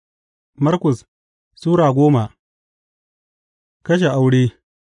Markus Sura 10. Kashe aure.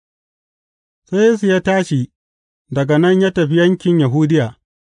 Sai Yesu ya tashi daga nan ya tafi yankin Yahudiya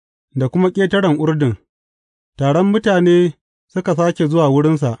da kuma ƙetaren Urdun, taron mutane suka sāke zuwa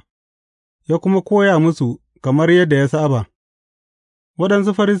wurinsa, ya kuma koya musu kamar yadda ya saba.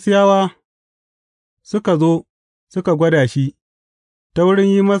 Waɗansu Farisiyawa suka zo suka gwada shi ta wurin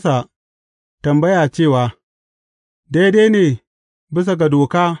yi masa tambaya cewa, Daidai ne bisa ga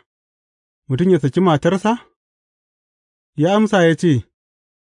doka mutum ya saki matarsa? Ya amsa ya ce,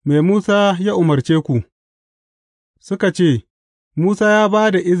 Me Musa ya umarce ku? Suka ce, Musa ya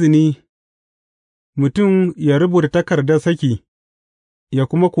ba da izini mutum ya rubuta takardar saki ya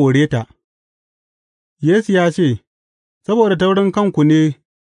kuma kore ta. Yesu ya ce, Saboda taurin kanku ne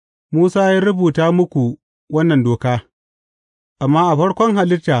Musa ya rubuta muku wannan doka, amma a farkon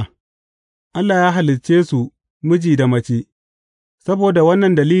halitta, Allah ya halicce su miji da mace, saboda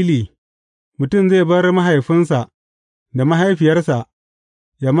wannan dalili mutum zai bar mahaifinsa da mahaifiyarsa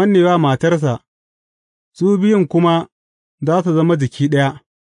ya manne wa matarsa, su biyun kuma za su zama jiki ɗaya,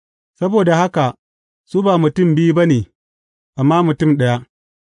 saboda haka su ba mutum biyu ba ne, amma mutum ɗaya,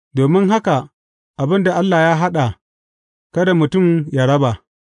 domin haka abin da Allah ya haɗa, kada mutum ya raba.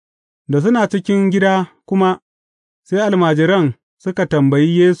 Da suna cikin gida kuma, sai almajiran suka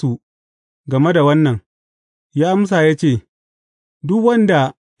tambayi Yesu game da wannan, ya amsa ya ce, Duk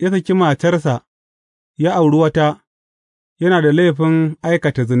wanda ya saki matarsa ya auri wata, yana da laifin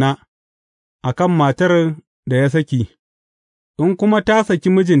aikata zina a kan matar da ya saki, in kuma ta saki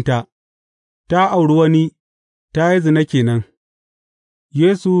mijinta, ta auri wani, ta yi zina ke nan.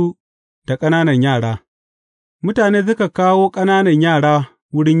 Yesu da ƙananan yara. Mutane suka kawo ƙananan yara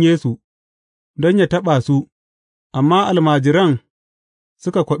wurin Yesu don yă taɓa su, amma almajiran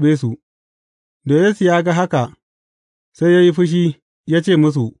suka kwaɓe su. Da Yesu ya ga haka, sai ya yi fushi, ya ce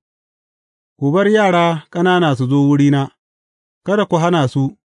musu, Ku bar yara ƙanana su zo wurina, kada ku hana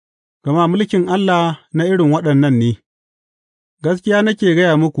su, gama mulkin Allah na irin waɗannan ne. Gaskiya nake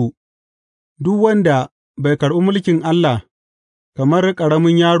gaya muku, duk wanda bai karɓi mulkin Allah kamar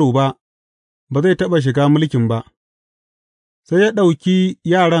ƙaramin yaro ba, ba zai taɓa shiga mulkin ba. Sai ya ɗauki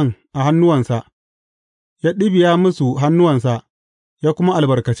yaran a hannuwansa, ya ɗibiya musu hannuwansa, ya kuma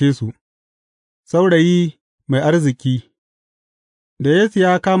albarkace su. Saurayi mai arziki. Da Yesu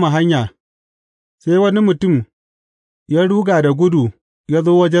ya kama hanya, sai wani mutum ya ruga da gudu ya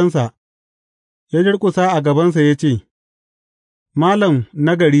zo wajensa, ya durƙusa a gabansa ya ce, Malam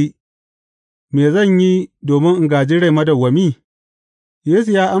nagari, me zan yi domin in gāji rai madawwami?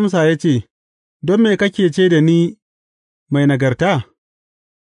 Yesu ya amsa ya ce, Don me kake ce da ni mai nagarta?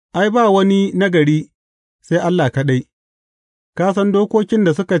 Ai, ba wani nagari sai Allah kaɗai. Ka san dokokin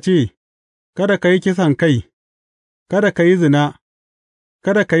da suka ce, Kada ka yi kisankai, kada ka yi zina,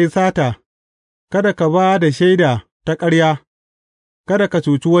 kada ka yi sata, kada ka ba da shaida ta ƙarya, kada ka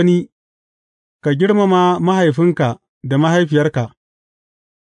cuci wani, ka girmama mahaifinka da mahaifiyarka.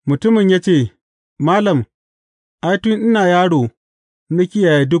 Mutumin ya ce, Malam, ai, tun ina yaro na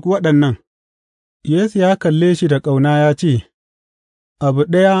kiyaye duk waɗannan. Yesu ya kalle shi da ƙauna ya ce, Abu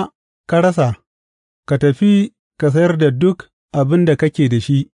ɗaya ka rasa, ka tafi ka sayar da duk abin da kake da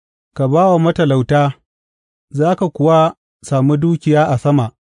shi, ka ba wa matalauta, za ka kuwa sami dukiya a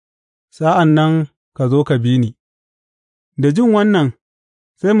sama, sa'an nan ka zo ka bi ni. Da jin wannan,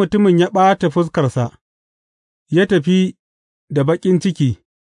 sai mutumin ya ɓata fuskarsa, ya tafi da baƙin ciki,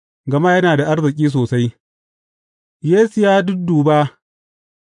 gama yana da arziki sosai. Yesu ya dudduba,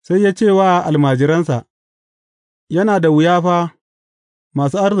 sai ya ce wa almajiransa, Yana da wuya fa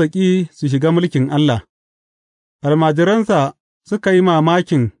masu arziki su shiga mulkin Allah. Almajiransa suka yi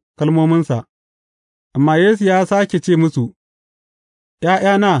mamakin kalmominsa, amma Yesu ya sāke ce musu,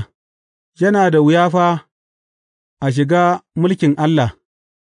 ’Ya'yana, yana da wuya fa a shiga mulkin Allah,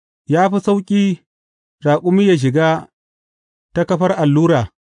 ya fi sauƙi raƙumi ya shiga ta kafar allura,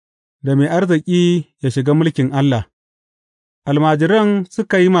 da mai arziki ya shiga mulkin Allah. Almajiran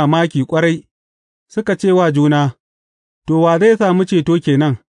suka yi mamaki ƙwarai, suka ce wa juna, To, wa zai sami ceto ke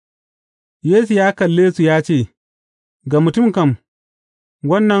nan? Yesu ya kalle su ya ce, Ga mutum kam,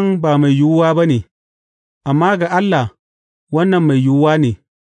 wannan ba mai yiwuwa ba ne, amma ga Allah, wannan mai yiwuwa ne,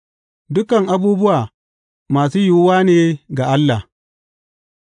 dukan abubuwa masu yiwuwa ne ga Allah.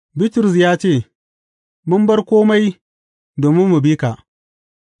 Bitrus ya ce, Mun bar kome domin mu bi ka.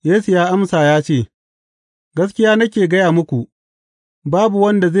 Yesu ya amsa ya ce, Gaskiya nake gaya muku, babu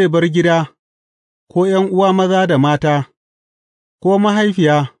wanda zai bar gida, ko ’yan'uwa maza da mata, ko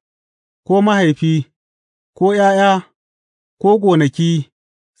mahaifiya, ko mahaifi, ko ’ya'ya, ko gonaki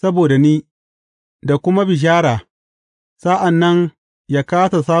saboda ni, da kuma bishara, sa'an nan ya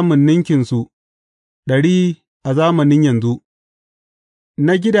kāsa samun ninkinsu ɗari a zamanin yanzu,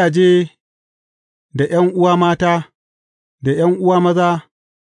 na gidaje da ’yan'uwa mata, da ’yan'uwa maza,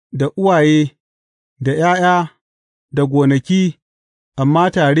 da uwaye, da ’ya'ya, da gonaki, amma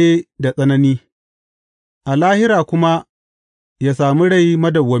tare da tsanani, a lahira kuma ya sami rai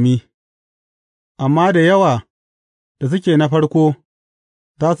madawwami, amma da yawa da suke na farko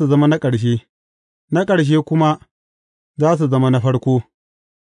za su zama na ƙarshe, na ƙarshe kuma za su zama na farko.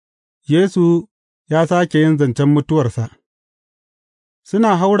 Yesu ya sāke yin zancen mutuwarsa.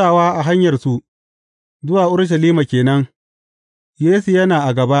 Suna haurawa a hanyarsu zuwa Urushalima ke nan, Yesu yana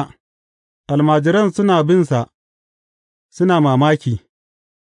a gaba, almajiran suna binsa suna mamaki,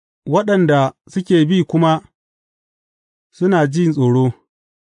 waɗanda suke bi kuma suna jin tsoro.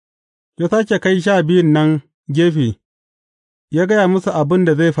 Ya sāke kai 12 nan gefe, ya gaya musu abin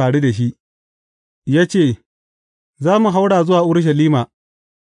da zai faru da shi, ya ce, Za mu haura zuwa Urushalima,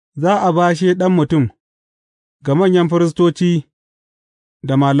 za a bashe Ɗan Mutum ga manyan firistoci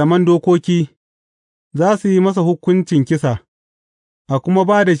da malaman dokoki, za su yi masa hukuncin kisa, a kuma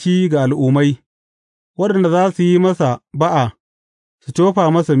ba da shi ga Al'ummai, waɗanda za su yi masa ba'a, su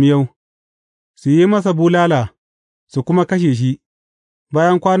tofa masa miyau, su yi masa bulala, su kuma kashe shi,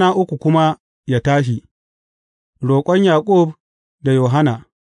 bayan kwana uku kuma ya tashi. Roƙon Yaƙub da Yohanna.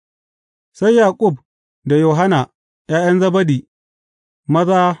 Sai Yaƙub da Yohanna, ’ya'yan Zebedi,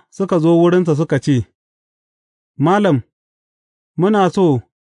 maza suka zo wurinsa suka ce, Malam, muna so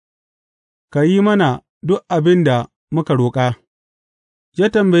ka yi mana duk abin da muka roƙa. Ya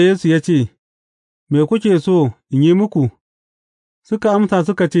tambaye su ya ce, Me kuke so in yi muku? Suka amsa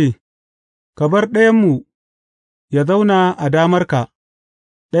suka ce, Ka bar ɗayanmu ya zauna a damarka,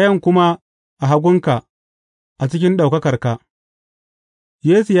 ɗayan kuma a hagunka a cikin ɗaukakarka.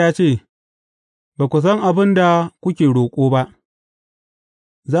 Yesu ya ce, Ba ku san abin da kuke roƙo ba,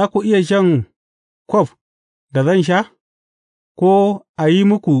 za ku iya shan kwaf da zan sha, ko a yi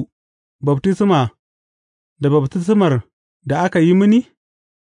muku baftisma da baftismar da aka yi mini?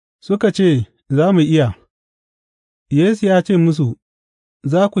 Suka ce, Za mu iya. Yesu ya ce musu,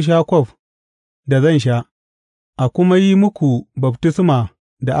 Za ku sha kwaf da zan sha, a kuma yi muku baftisma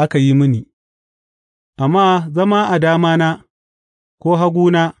da aka yi mini, amma zama a damana ko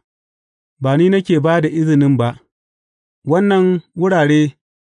haguna ba ni nake ba da izinin ba, wannan wurare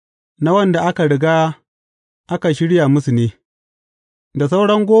na wanda aka riga aka shirya musu ne. Da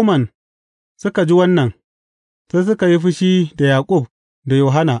sauran goman suka ji wannan, sai suka yi fushi da Yaƙub da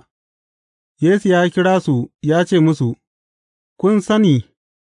Yohanna. Yesu ya kira su ya ce musu, Kun sani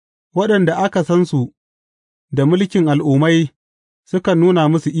waɗanda aka san su da mulkin al'ummai sukan nuna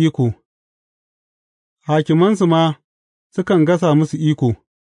musu iko, hakimansu ma sukan gasa musu iko,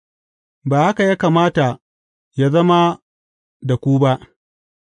 ba haka ya kamata yă zama da ku ba,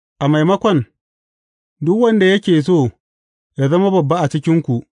 a maimakon, duk wanda yake so yă zama babba a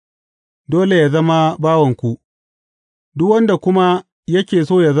cikinku, dole yă zama bawanku, duk wanda kuma yake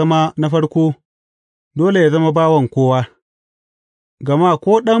so yă zama na farko, dole yă zama bawan kowa, gama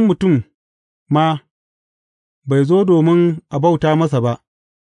ko Ɗan Mutum ma bai zo domin a bauta masa ba,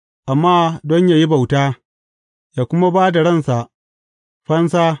 amma don yă yi bauta, yă kuma ba da ransa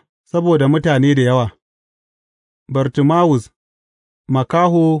fansa saboda mutane da yawa. Bartimawus,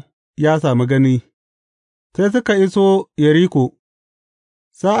 makaho ya sami gani. Sai suka iso Yeriko,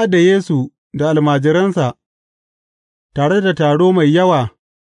 sa'ad da Yesu da almajiransa tare da taro mai yawa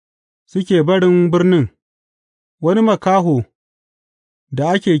suke barin birnin, wani makaho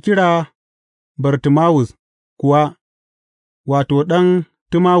da ake kira Bartimawus kuwa, wato, ɗan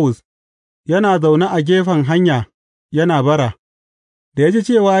Timawus, yana zaune a gefen hanya yana bara, da ya ji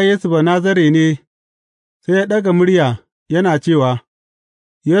cewa Yesu Banazare ne, sai ya ɗaga murya yana cewa,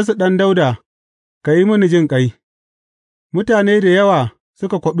 Yesu, Ɗan Dawuda, ka yi mini jinƙai. Mutane da yawa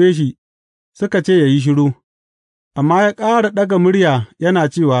suka kwaɓe shi, suka ce ya yi shiru, amma ya ƙara ɗaga murya yana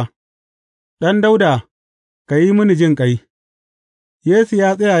cewa, Ɗan Dawuda, ka yi mini jinƙai. Yesu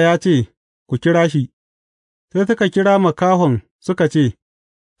ya tsaya ya ce, Ku kira shi, sai suka kira makahon suka ce,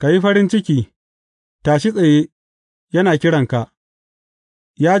 Ka yi farin ciki, tashi tsaye, yana kiranka.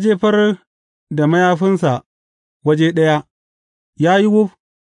 Ya jefar da mayafinsa waje ɗaya, ya yi wuf,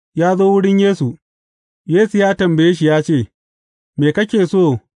 ya zo wurin Yesu. Yesu ya tambaye shi ya ce, Me kake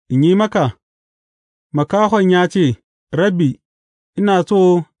so in yi maka? Makahon ya ce, Rabbi, ina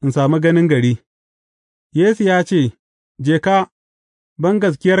so in sami ganin gari. Yesu ya ce, Je ka,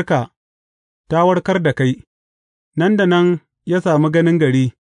 bangaskiyarka ta warkar da kai. Nan da nan ya sami ganin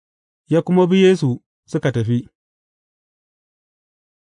gari, ya kuma bi Yesu suka tafi.